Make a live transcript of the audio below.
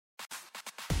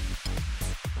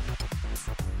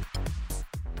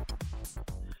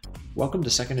Welcome to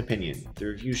Second Opinion, the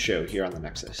review show here on the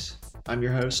Nexus. I'm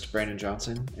your host, Brandon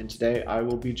Johnson, and today I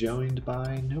will be joined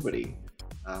by nobody,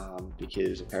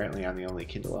 because apparently I'm the only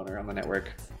Kindle owner on the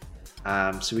network.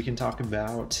 So we can talk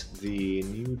about the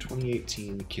new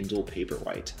 2018 Kindle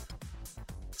Paperwhite.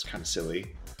 It's kind of silly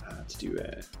to do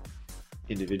an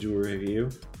individual review,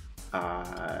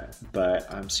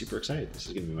 but I'm super excited. This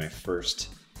is going to be my first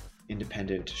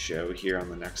independent show here on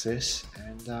the Nexus,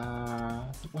 and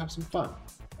we'll have some fun.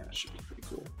 Yeah, it should be pretty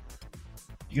cool.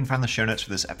 You can find the show notes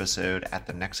for this episode at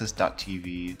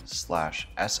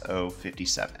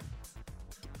thenexus.tv/SO57.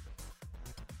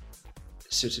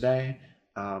 So today,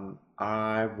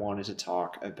 I wanted to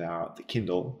talk about the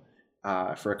Kindle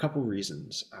for a couple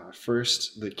reasons.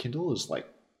 First, the Kindle is like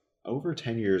over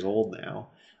 10 years old now,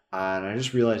 and I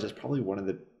just realized it's probably one of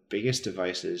the biggest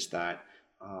devices that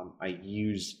I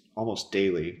use almost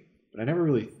daily, but I never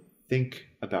really think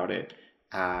about it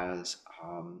as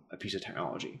a piece of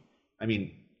technology. I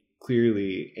mean,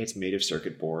 clearly it's made of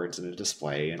circuit boards and a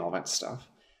display and all that stuff,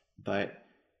 but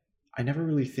I never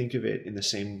really think of it in the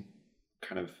same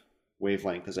kind of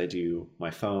wavelength as I do my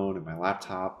phone and my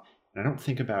laptop, and I don't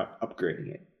think about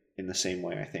upgrading it in the same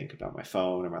way I think about my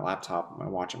phone and my laptop and my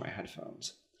watch and my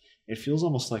headphones. It feels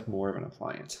almost like more of an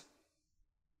appliance.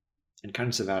 And kind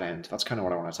of to that end, that's kind of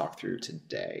what I want to talk through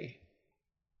today.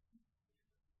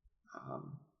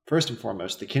 First and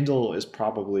foremost, the Kindle is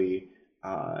probably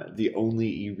the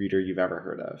only e-reader you've ever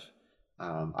heard of.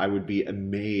 I would be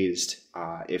amazed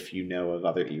if you know of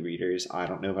other e-readers. I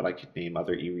don't know that I could name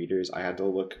other e-readers. I had to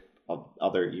look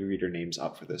other e-reader names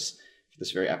up for this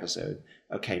very episode.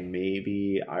 Okay,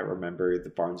 maybe I remember the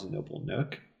Barnes & Noble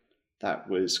Nook. That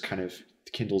was kind of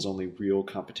Kindle's only real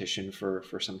competition for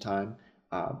some time.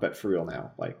 But for real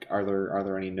now, like, are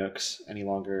there any Nooks any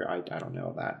longer? I don't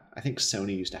know that. I think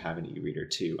Sony used to have an e-reader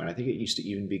too, and I think it used to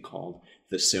even be called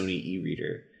the Sony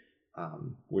e-reader,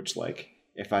 which, like,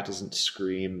 if that doesn't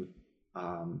scream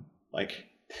like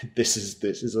this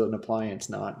is an appliance,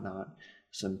 not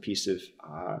some piece of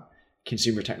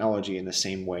consumer technology in the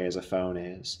same way as a phone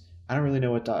is, I don't really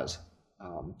know what does.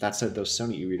 That said, those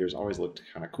Sony e-readers always looked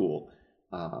kind of cool.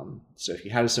 So if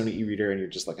you had a Sony e-reader and you're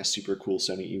just like a super cool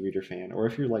Sony e-reader fan, or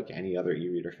if you're like any other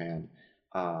e-reader fan,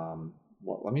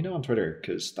 well, let me know on Twitter,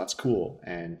 because that's cool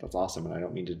and that's awesome, and I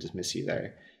don't mean to dismiss you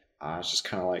there. It's just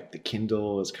kind of like the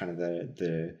Kindle is kind of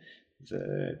the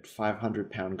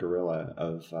 500-pound gorilla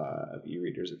of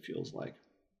e-readers, it feels like.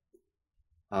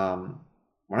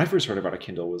 When I first heard about a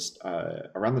Kindle was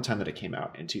around the time that it came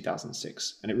out in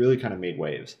 2006, and it really kind of made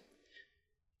waves.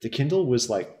 The Kindle was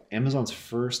like Amazon's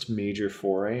first major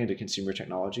foray into consumer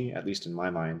technology, at least in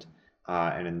my mind,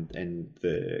 and in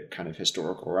the kind of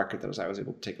historical record that I was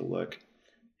able to take a look.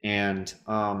 And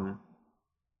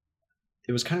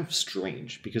it was kind of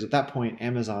strange because at that point,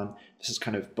 Amazon, this is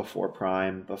kind of before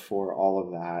Prime, before all of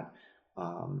that,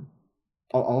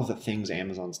 all of the things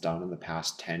Amazon's done in the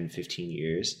past 10, 15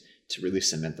 years to really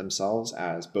cement themselves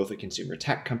as both a consumer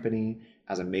tech company,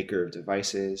 as a maker of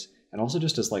devices, and also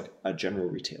just as like a general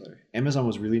retailer. Amazon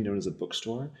was really known as a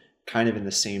bookstore, kind of in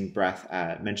the same breath,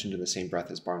 mentioned in the same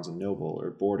breath as Barnes & Noble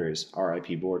or Borders,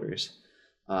 RIP Borders.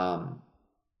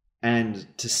 And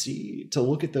to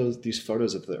look at these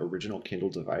photos of the original Kindle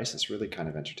device is really kind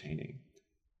of entertaining.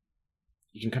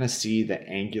 You can kind of see the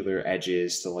angular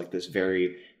edges to like this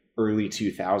very early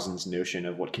 2000s notion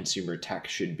of what consumer tech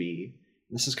should be.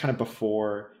 And this is kind of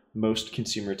before most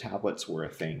consumer tablets were a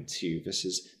thing too. This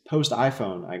is post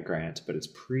iPhone, I grant, but it's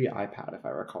pre iPad if I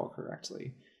recall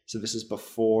correctly. So this is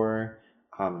before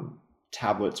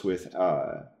tablets with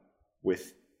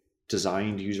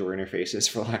designed user interfaces,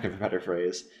 for lack of a better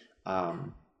phrase,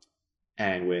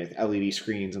 and with LED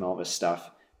screens and all this stuff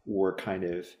were kind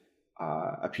of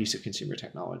a piece of consumer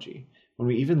technology. When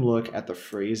we even look at the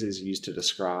phrases used to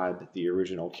describe the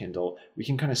original Kindle, we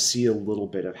can kind of see a little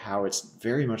bit of how it's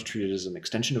very much treated as an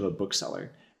extension of a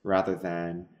bookseller rather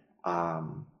than a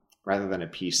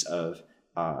piece of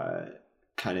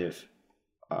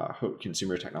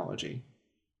consumer technology.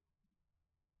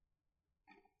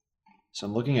 So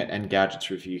I'm looking at Engadget's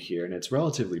review here, and it's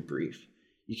relatively brief.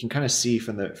 You can kind of see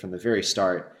from the very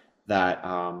start that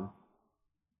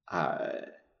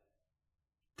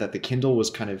that the Kindle was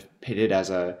kind of pitted as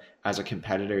a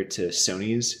competitor to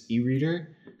Sony's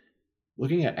e-reader.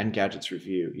 Looking at Engadget's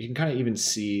review, you can kind of even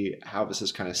see how this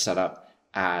is kind of set up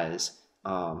as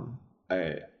a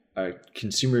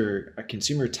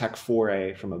consumer tech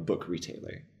foray from a book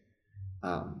retailer.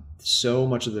 So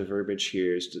much of the verbiage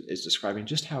here is describing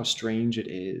just how strange it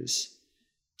is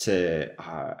to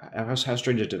how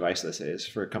strange a device this is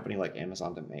for a company like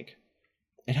Amazon to make.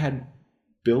 It had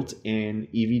built-in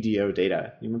EVDO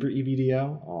data. You remember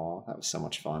EVDO? Oh, that was so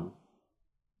much fun.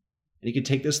 And you could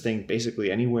take this thing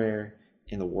basically anywhere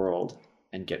in the world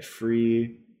and get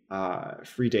free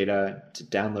data to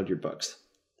download your books.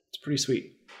 It's pretty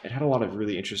sweet. It had a lot of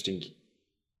really interesting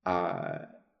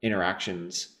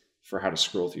interactions for how to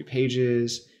scroll through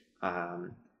pages,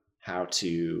 how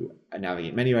to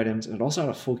navigate menu items, and it also had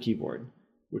a full keyboard,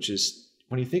 which is,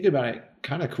 when you think about it,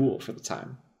 kind of cool for the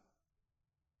time.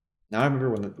 Now I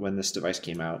remember when this device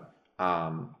came out,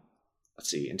 let's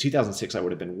see, in 2006, I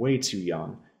would have been way too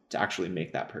young to actually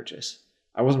make that purchase.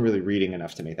 I wasn't really reading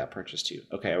enough to make that purchase too.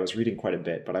 Okay, I was reading quite a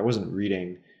bit, but I wasn't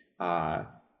reading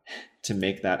to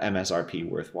make that MSRP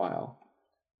worthwhile.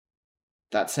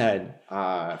 That said,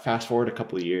 fast forward a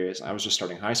couple of years, I was just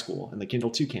starting high school and the Kindle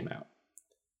 2 came out.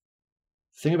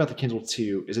 The thing about the Kindle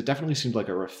 2 is it definitely seemed like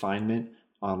a refinement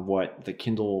on what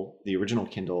the original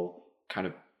Kindle kind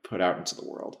of put out into the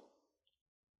world.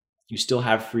 You still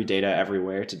have free data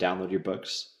everywhere to download your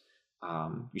books.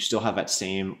 You still have that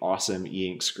same awesome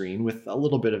e-ink screen with a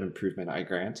little bit of improvement, I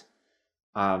grant.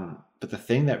 But the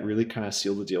thing that really kind of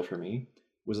sealed the deal for me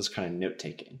was this kind of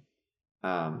note-taking.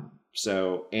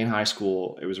 So in high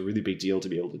school, it was a really big deal to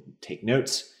be able to take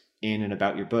notes in and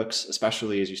about your books,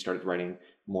 especially as you started writing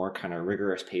more kind of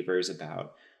rigorous papers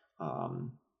about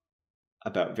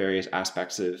various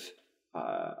aspects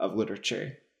of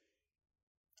literature.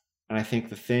 And I think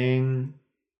the thing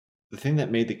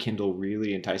that made the Kindle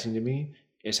really enticing to me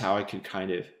is how I could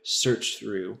kind of search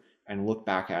through and look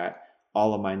back at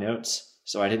all of my notes,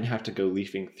 so I didn't have to go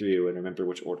leafing through and remember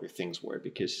which order things were,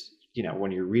 because, you know,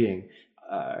 when you're reading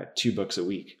 2 books a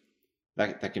week,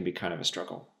 that can be kind of a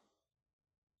struggle.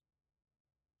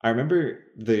 I remember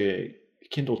the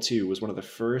Kindle 2 was one of the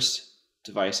first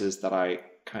devices that I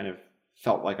kind of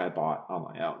felt like I bought on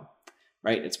my own,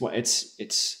 right?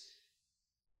 It's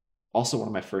also one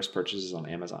of my first purchases on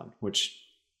Amazon, which,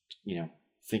 you know,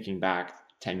 thinking back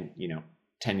 10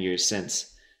 years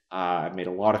since, I've made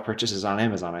a lot of purchases on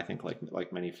Amazon, I think,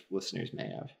 like many listeners may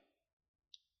have.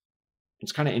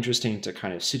 It's kind of interesting to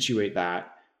kind of situate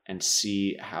that and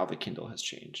see how the Kindle has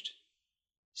changed.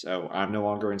 So I'm no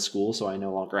longer in school, so I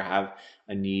no longer have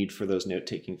a need for those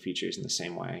note-taking features in the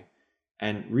same way.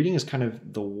 And reading is kind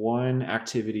of the one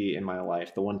activity in my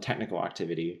life, the one technical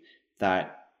activity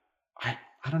that I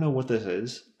don't know what this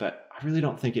is, but I really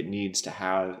don't think it needs to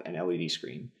have an LED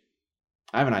screen.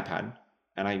 I have an iPad,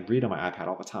 and I read on my iPad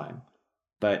all the time.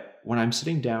 But when I'm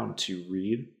sitting down to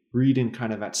read in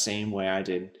kind of that same way I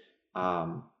did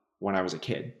when I was a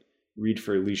kid, read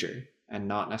for leisure, and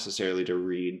not necessarily to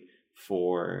read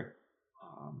for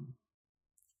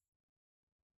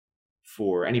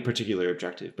any particular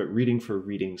objective, but reading for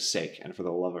reading's sake and for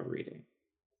the love of reading.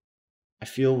 I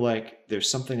feel like there's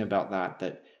something about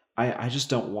that I just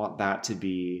don't want that to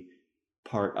be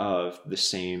part of the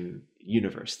same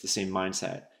universe, the same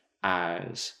mindset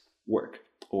as work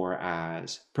or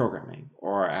as programming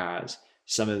or as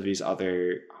some of these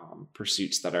other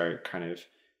pursuits that are kind of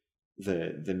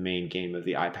the main game of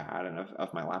the iPad and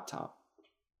of my laptop.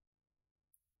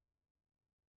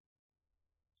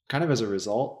 Kind of as a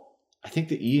result, I think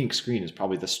the e-ink screen is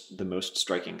probably the most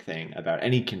striking thing about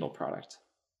any Kindle product.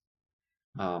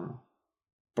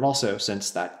 But also,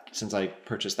 since I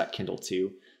purchased that Kindle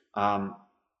 2, a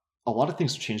lot of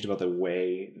things have changed about the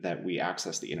way that we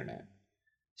access the internet.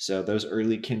 So those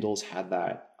early Kindles had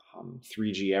that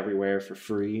 3G everywhere for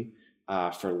free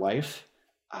for life.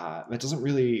 That doesn't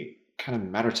really kind of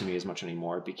matter to me as much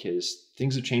anymore, because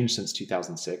things have changed since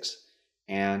 2006,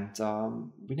 and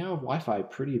we now have Wi-Fi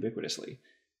pretty ubiquitously,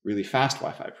 really fast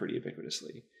Wi-Fi pretty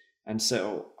ubiquitously. And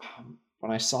so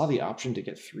when I saw the option to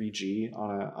get 3G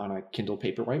on a Kindle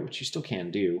Paperwhite, which you still can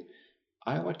do,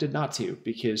 I elected not to,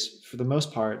 because for the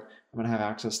most part, I'm going to have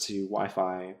access to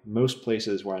Wi-Fi most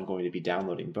places where I'm going to be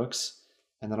downloading books,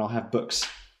 and then I'll have books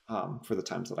for the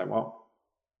times that I won't.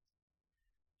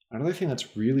 Another thing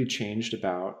that's really changed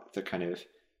about the kind of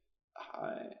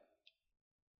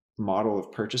model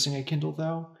of purchasing a Kindle,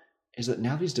 though, is that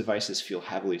now these devices feel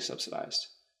heavily subsidized.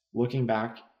 Looking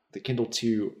back, the Kindle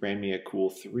 2 ran me a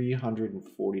cool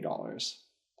 $340.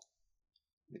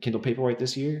 The Kindle Paperwhite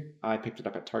this year, I picked it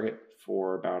up at Target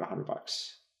for about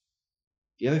 $100.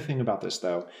 The other thing about this,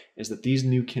 though, is that these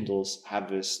new Kindles have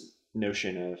this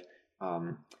notion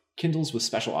of Kindles with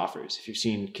special offers. If you've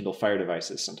seen Kindle Fire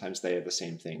devices, sometimes they have the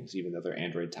same things, even though they're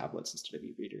Android tablets instead of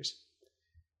e-readers.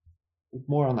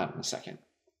 More on that in a second.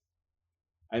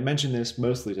 I mention this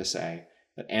mostly to say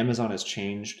that Amazon has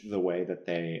changed the way that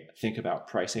they think about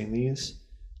pricing these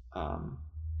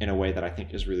in a way that I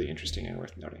think is really interesting and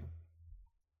worth noting.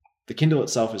 The Kindle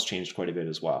itself has changed quite a bit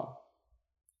as well.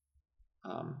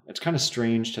 It's kind of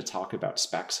strange to talk about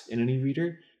specs in an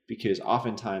e-reader because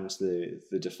oftentimes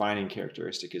the defining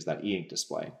characteristic is that e-ink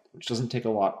display, which doesn't take a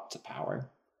lot to power.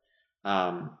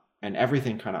 And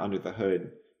everything kind of under the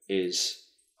hood is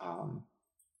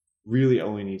really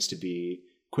only needs to be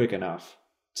quick enough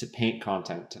to paint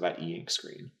content to that e-ink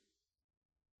screen.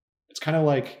 It's kind of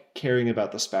like caring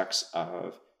about the specs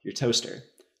of your toaster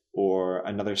or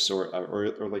another sort of,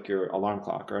 or like your alarm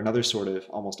clock or another sort of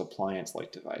almost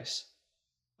appliance-like device.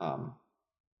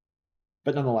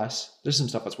 But nonetheless, there's some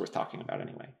stuff that's worth talking about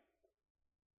anyway.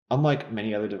 Unlike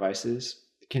many other devices,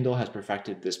 the Kindle has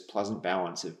perfected this pleasant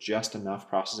balance of just enough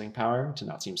processing power to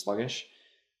not seem sluggish,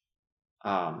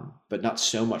 but not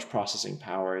so much processing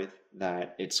power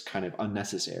that it's kind of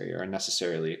unnecessary or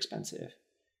unnecessarily expensive.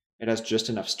 It has just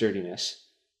enough sturdiness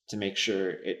to make sure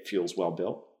it feels well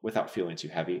built without feeling too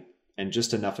heavy, and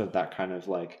just enough of that kind of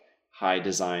like high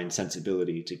design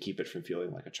sensibility to keep it from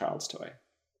feeling like a child's toy.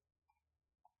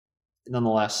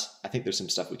 Nonetheless, I think there's some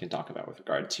stuff we can talk about with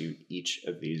regard to each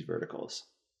of these verticals.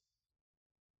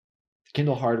 The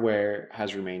Kindle hardware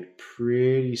has remained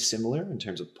pretty similar in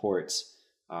terms of ports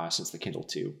since the Kindle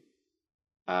 2.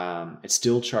 It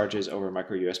still charges over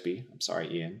micro USB. I'm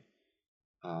sorry, Ian.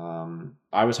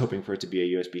 I was hoping for it to be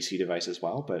a USB-C device as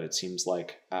well, but it seems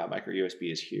like micro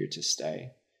USB is here to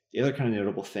stay. The other kind of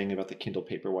notable thing about the Kindle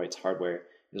Paperwhite's hardware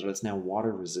is that it's now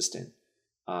water resistant.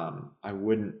 I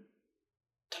wouldn't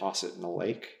toss it in the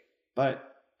lake,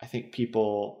 but I think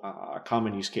people, a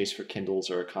common use case for Kindles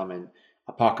or a common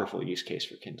apocryphal use case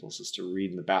for Kindles is to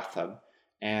read in the bathtub.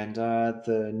 And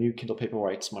the new Kindle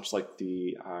Paperwhites, much like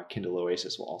the Kindle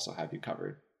Oasis, will also have you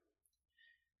covered.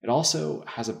 It also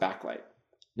has a backlight.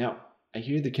 Now, I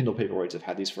hear the Kindle Paperwhites have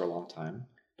had these for a long time,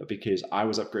 but because I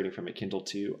was upgrading from a Kindle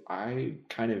 2, I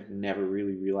kind of never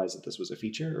really realized that this was a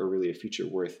feature or really a feature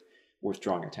worth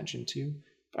drawing attention to.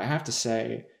 But I have to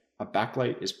say, a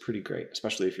backlight is pretty great,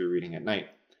 especially if you're reading at night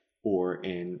or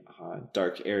in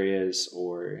dark areas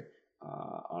or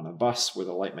on a bus where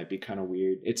the light might be kind of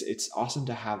weird. It's awesome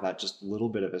to have that just little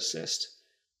bit of assist.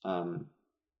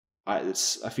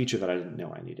 It's a feature that I didn't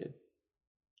know I needed.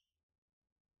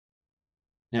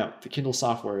 Now, the Kindle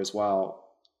software as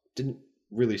well didn't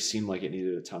really seem like it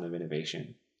needed a ton of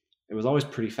innovation. It was always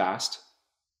pretty fast,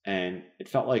 and it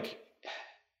felt like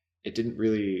it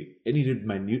needed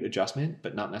minute adjustment,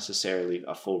 but not necessarily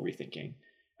a full rethinking.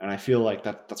 And I feel like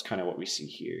that's kind of what we see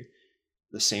here.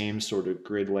 The same sort of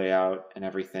grid layout and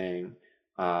everything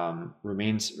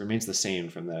remains the same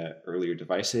from the earlier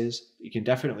devices. You can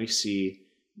definitely see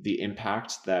the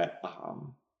impact that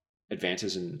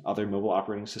advances in other mobile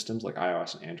operating systems like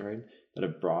iOS and Android that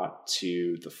have brought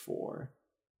to the fore.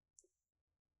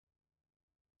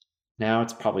 Now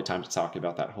it's probably time to talk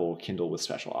about that whole Kindle with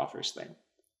special offers thing.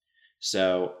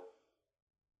 So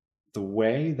the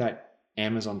way that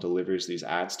Amazon delivers these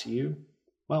ads to you,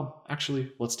 well,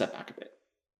 actually, let's step back a bit.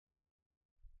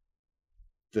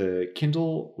 The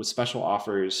Kindle with special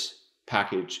offers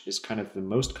package is kind of the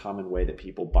most common way that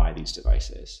people buy these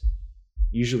devices.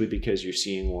 Usually because you're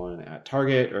seeing one at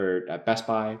Target or at Best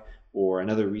Buy or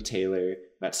another retailer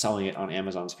that's selling it on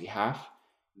Amazon's behalf.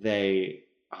 They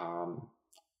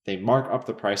mark up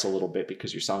the price a little bit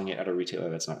because you're selling it at a retailer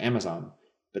that's not Amazon,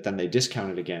 but then they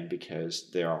discount it again because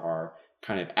there are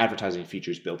kind of advertising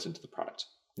features built into the product.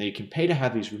 Now you can pay to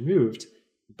have these removed,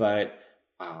 but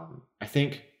I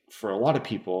think for a lot of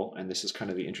people, and this is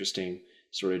kind of the interesting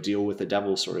sort of deal with the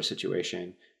devil sort of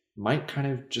situation, might kind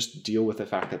of just deal with the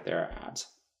fact that there are ads.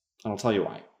 And I'll tell you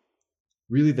why.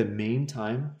 Really, the main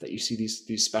time that you see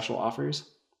these special offers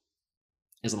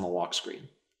is on the lock screen.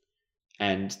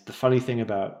 And the funny thing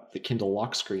about the Kindle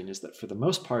lock screen is that for the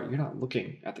most part, you're not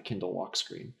looking at the Kindle lock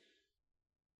screen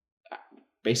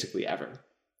basically ever.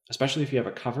 Especially if you have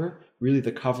a cover. Really,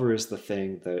 the cover is the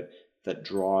thing that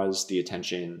draws the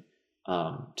attention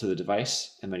to the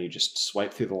device, and then you just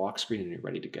swipe through the lock screen and you're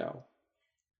ready to go.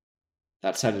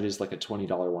 That said, it is like a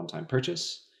 $20 one-time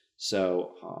purchase,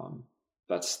 so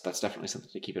that's definitely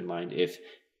something to keep in mind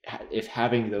if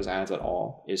having those ads at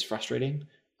all is frustrating,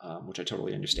 which I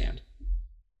totally understand.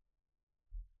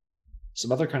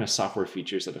 Some other kind of software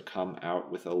features that have come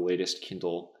out with the latest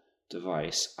Kindle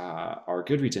device are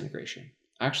Goodreads integration.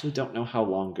 I actually don't know how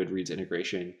long Goodreads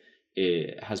integration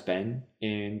has been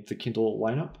in the Kindle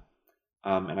lineup,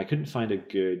 and I couldn't find a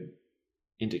good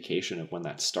indication of when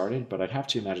that started, but I'd have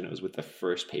to imagine it was with the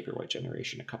first Paperwhite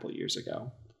generation a couple of years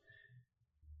ago.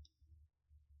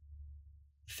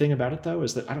 The thing about it, though,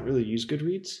 is that I don't really use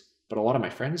Goodreads, but a lot of my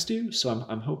friends do, so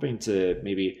I'm hoping to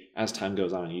maybe, as time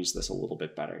goes on, use this a little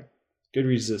bit better.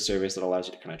 Goodreads is a service that allows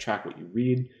you to kind of track what you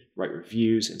read, write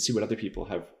reviews, and see what other people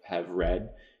have read,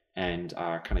 and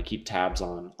kind of keep tabs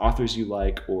on authors you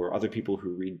like or other people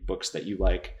who read books that you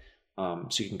like.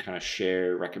 So you can kind of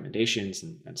share recommendations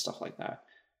and stuff like that.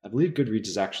 I believe Goodreads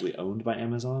is actually owned by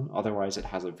Amazon. Otherwise, it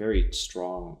has a very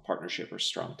strong partnership or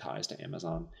strong ties to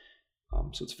Amazon.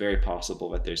 So it's very possible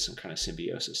that there's some kind of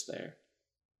symbiosis there.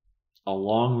 A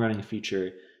long-running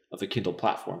feature of the Kindle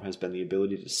platform has been the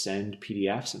ability to send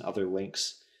PDFs and other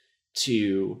links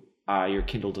to your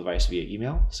Kindle device via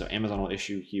email. So Amazon will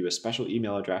issue you a special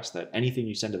email address that anything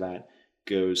you send to that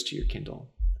goes to your Kindle.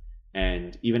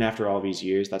 And even after all these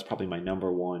years, that's probably my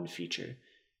number one feature.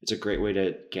 It's a great way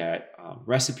to get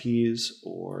recipes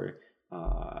or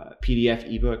PDF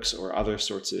ebooks or other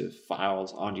sorts of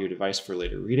files onto your device for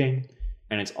later reading.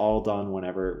 And it's all done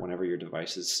whenever your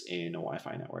device is in a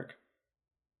Wi-Fi network.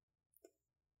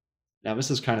 Now,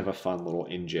 this is kind of a fun little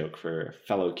in-joke for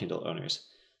fellow Kindle owners.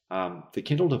 The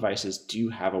Kindle devices do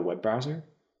have a web browser,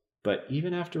 but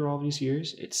even after all these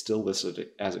years, it's still listed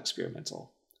as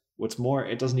experimental. What's more,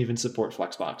 it doesn't even support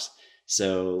Flexbox,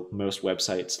 so most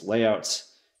websites' layouts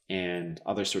and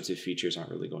other sorts of features aren't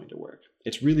really going to work.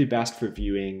 It's really best for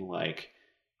viewing, like,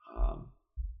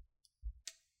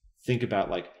 think about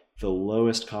like the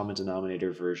lowest common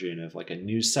denominator version of like a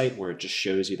news site where it just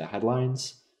shows you the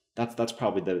headlines. That's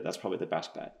probably the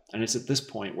best bet. And it's at this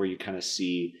point where you kind of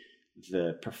see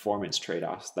the performance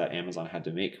trade-offs that Amazon had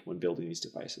to make when building these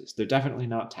devices. They're definitely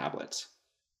not tablets.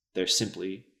 They're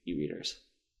simply e-readers.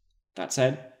 That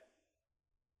said,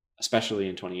 especially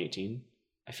in 2018,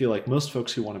 I feel like most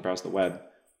folks who want to browse the web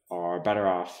are better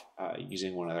off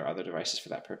using one of their other devices for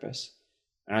that purpose.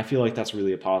 And I feel like that's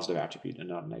really a positive attribute and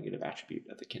not a negative attribute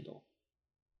of the Kindle.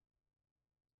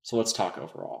 So let's talk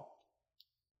overall.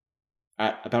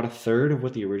 At about a third of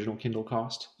what the original Kindle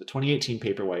cost, the 2018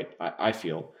 Paperwhite, I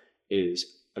feel,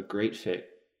 is a great fit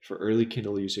for early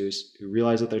Kindle users who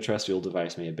realize that their terrestrial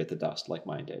device may have bit the dust like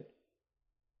mine did.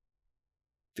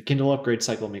 The Kindle upgrade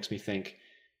cycle makes me think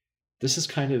this is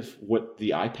kind of what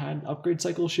the iPad upgrade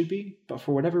cycle should be, but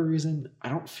for whatever reason, I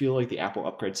don't feel like the Apple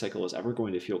upgrade cycle is ever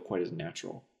going to feel quite as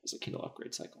natural as a Kindle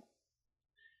upgrade cycle.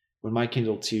 When my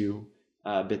Kindle 2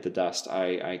 bit the dust,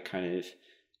 I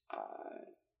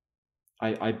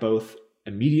both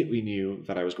immediately knew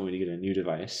that I was going to get a new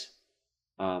device,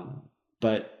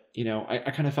 but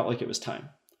I kind of felt like it was time,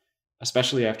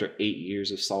 especially after 8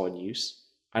 years of solid use.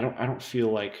 I don't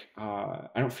feel like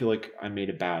I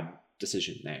made a bad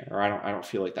decision there, or I don't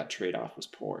feel like that trade-off was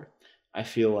poor. I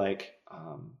feel like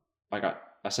I got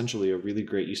essentially a really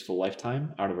great useful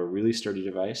lifetime out of a really sturdy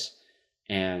device,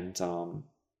 and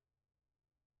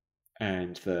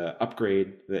the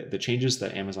upgrade, the changes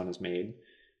that Amazon has made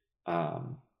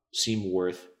seem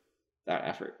worth that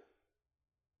effort.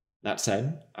 That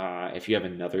said, if you have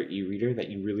another e-reader that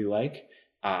you really like,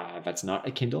 that's not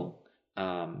a Kindle,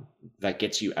 that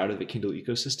gets you out of the Kindle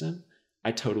ecosystem,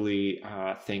 I totally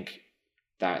think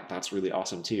that that's really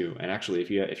awesome too. And actually,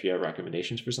 if you have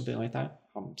recommendations for something like that,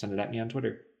 send it at me on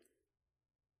Twitter.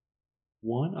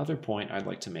 One other point I'd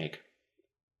like to make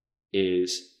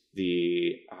is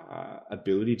the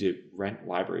ability to rent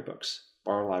library books,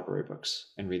 borrow library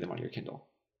books, and read them on your Kindle.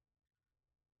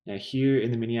 Now, here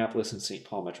in the Minneapolis and St.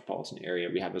 Paul metropolitan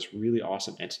area, we have this really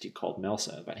awesome entity called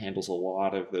MELSA that handles a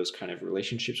lot of those kind of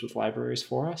relationships with libraries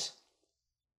for us.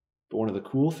 But one of the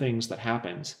cool things that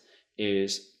happens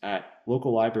is at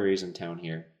local libraries in town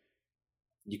here,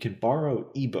 you can borrow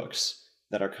ebooks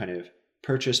that are kind of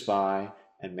purchased by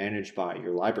and managed by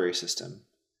your library system.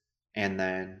 And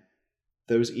then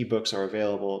those ebooks are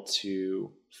available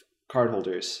to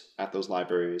cardholders at those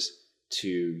libraries to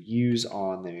use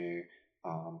on their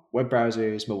web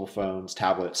browsers, mobile phones,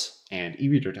 tablets, and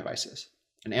e-reader devices.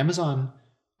 And Amazon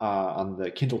on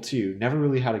the Kindle 2 never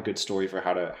really had a good story for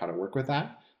how to work with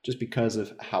that, just because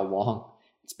of how long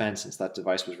it's been since that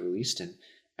device was released.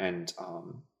 And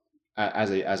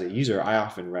as a user, I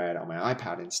often read on my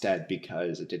iPad instead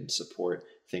because it didn't support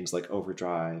things like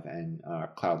Overdrive and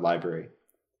Cloud Library.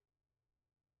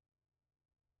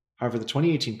 However, the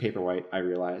 2018 Paperwhite, I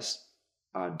realized,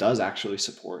 does actually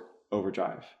support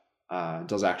Overdrive.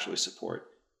 Does actually support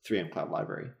 3M Cloud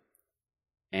Library.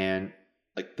 And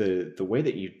like the way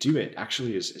that you do it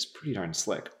actually is pretty darn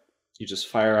slick. You just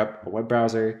fire up a web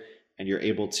browser and you're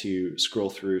able to scroll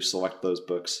through, select those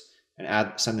books,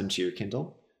 and send them to your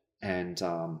Kindle. And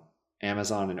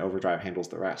Amazon and Overdrive handles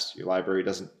the rest. Your library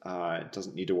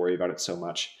doesn't need to worry about it so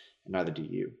much, and neither do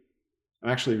you. I'm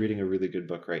actually reading a really good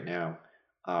book right now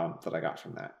that I got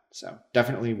from that. So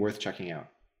definitely worth checking out.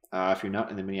 If you're not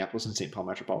in the Minneapolis and St. Paul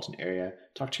metropolitan area,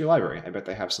 talk to your library. I bet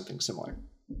they have something similar.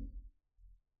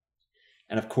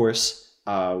 And of course,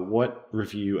 what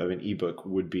review of an ebook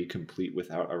would be complete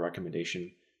without a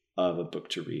recommendation of a book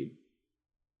to read.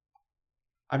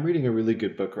 I'm reading a really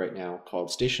good book right now called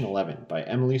Station 11 by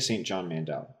Emily St. John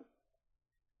Mandel.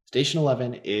 Station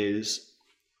 11 is,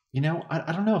 I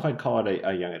don't know if I'd call it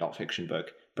a young adult fiction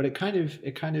book, but it kind of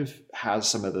has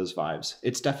some of those vibes.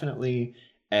 It's definitely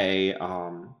a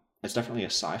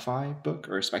sci-fi book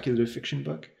or a speculative fiction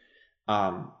book,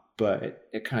 but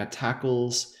it kind of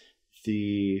tackles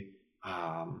the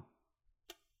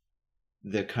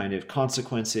kind of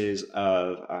consequences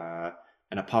of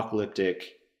an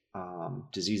apocalyptic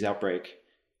disease outbreak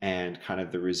and kind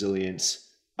of the resilience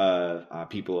of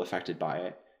people affected by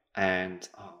it. And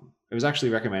it was actually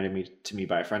recommended to me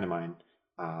by a friend of mine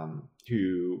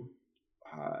who,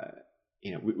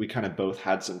 we kind of both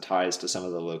had some ties to some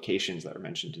of the locations that were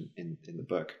mentioned in the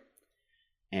book.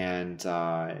 And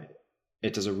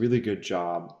it does a really good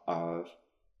job of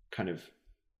kind of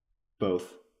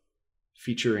both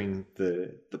featuring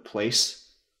the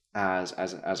place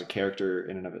as a character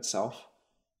in and of itself,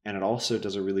 and it also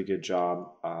does a really good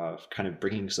job of kind of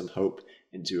bringing some hope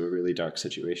into a really dark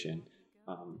situation,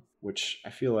 which I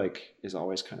feel like is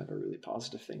always kind of a really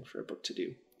positive thing for a book to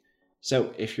do.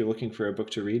 So if you're looking for a book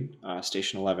to read,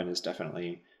 Station 11 is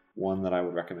definitely one that I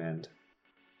would recommend.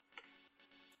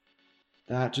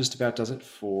 That just about does it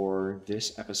for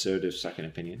this episode of Second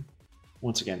Opinion.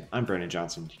 Once again, I'm Brandon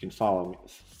Johnson. You can follow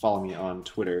me on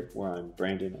Twitter, where I'm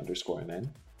Brandon_MN.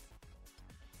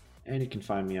 And you can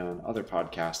find me on other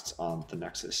podcasts on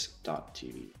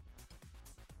thenexus.tv.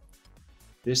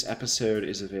 This episode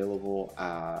is available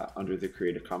under the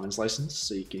Creative Commons license,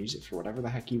 so you can use it for whatever the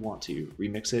heck you want to.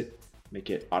 Remix it, make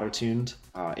it auto-tuned.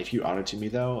 If you auto-tune me,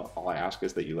 though, all I ask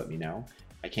is that you let me know.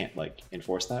 I can't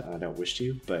enforce that, and I don't wish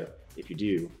to, but if you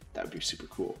do, that would be super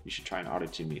cool. You should try and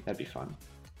auto-tune me. That'd be fun.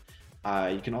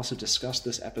 You can also discuss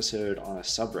this episode on a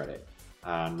subreddit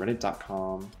on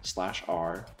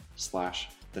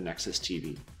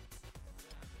reddit.com/r/thenexustv.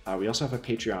 We also have a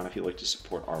Patreon if you'd like to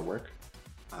support our work.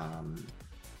 I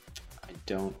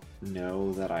don't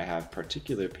know that I have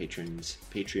particular Patreons,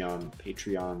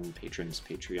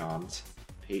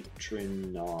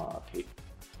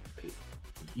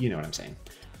 you know what I'm saying.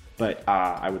 But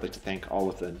I would like to thank all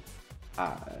of them,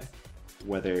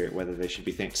 whether they should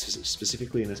be thanked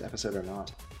specifically in this episode or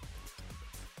not.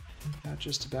 I think that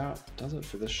just about does it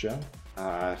for this show.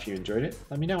 If you enjoyed it,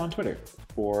 let me know on Twitter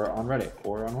or on Reddit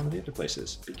or on one of the other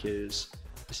places, because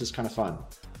this is kind of fun.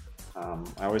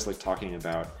 I always like talking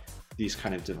about these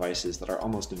kind of devices that are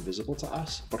almost invisible to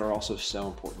us, but are also so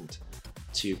important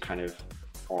to kind of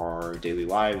our daily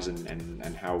lives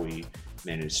and how we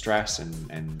manage stress and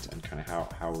kind of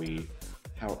how we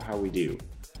do.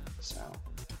 So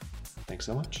thanks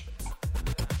so much.